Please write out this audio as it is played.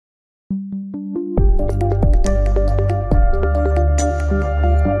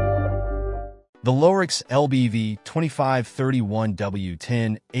The Lorex LBV2531W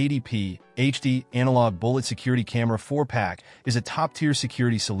 1080p HD analog bullet security camera 4-pack is a top-tier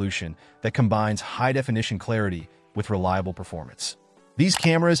security solution that combines high-definition clarity with reliable performance. These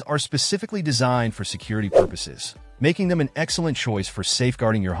cameras are specifically designed for security purposes, making them an excellent choice for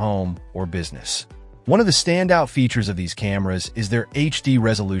safeguarding your home or business. One of the standout features of these cameras is their HD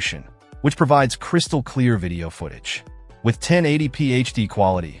resolution, which provides crystal-clear video footage. With 1080p HD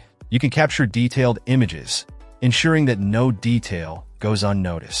quality, you can capture detailed images, ensuring that no detail goes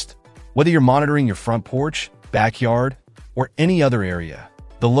unnoticed. Whether you're monitoring your front porch, backyard, or any other area,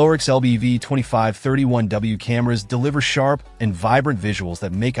 the Lorex LBV2531W cameras deliver sharp and vibrant visuals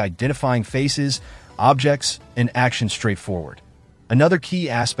that make identifying faces, objects, and actions straightforward. Another key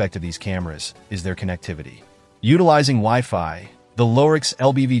aspect of these cameras is their connectivity. Utilizing Wi-Fi, the Lorex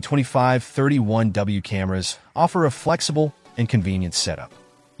LBV2531W cameras offer a flexible and convenient setup.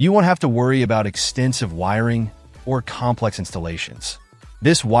 You won't have to worry about extensive wiring or complex installations.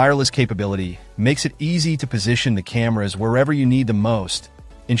 This wireless capability makes it easy to position the cameras wherever you need them most,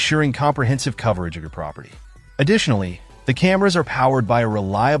 ensuring comprehensive coverage of your property. Additionally, the cameras are powered by a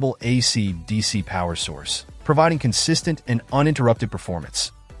reliable AC/DC power source, providing consistent and uninterrupted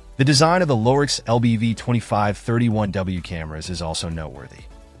performance. The design of the Lorex LBV2531W cameras is also noteworthy.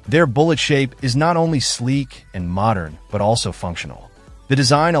 Their bullet shape is not only sleek and modern, but also functional. The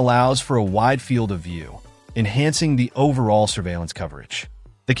design allows for a wide field of view, enhancing the overall surveillance coverage.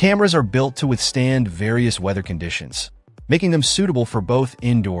 The cameras are built to withstand various weather conditions, making them suitable for both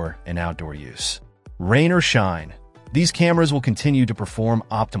indoor and outdoor use. Rain or shine, these cameras will continue to perform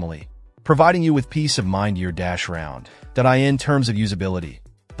optimally, providing you with peace of mind year round. In terms of usability,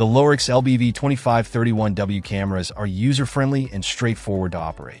 the Lorex LBV2531W cameras are user-friendly and straightforward to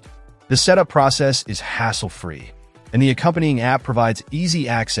operate. The setup process is hassle-free, and the accompanying app provides easy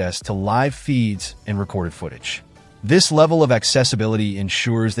access to live feeds and recorded footage. This level of accessibility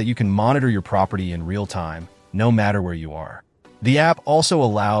ensures that you can monitor your property in real time, no matter where you are. The app also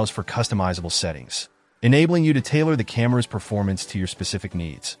allows for customizable settings, enabling you to tailor the camera's performance to your specific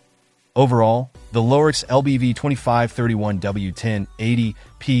needs. Overall, the Lorex LBV2531W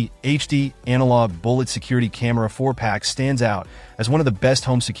 1080p HD analog bullet security camera 4-pack stands out as one of the best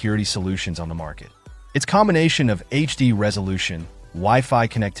home security solutions on the market. Its combination of HD resolution, Wi-Fi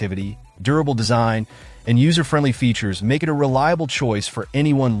connectivity, durable design, and user-friendly features make it a reliable choice for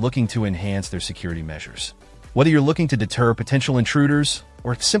anyone looking to enhance their security measures. Whether you're looking to deter potential intruders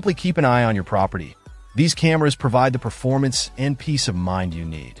or simply keep an eye on your property, these cameras provide the performance and peace of mind you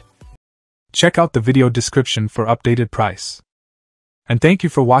need. Check out the video description for updated price. And thank you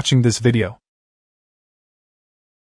for watching this video.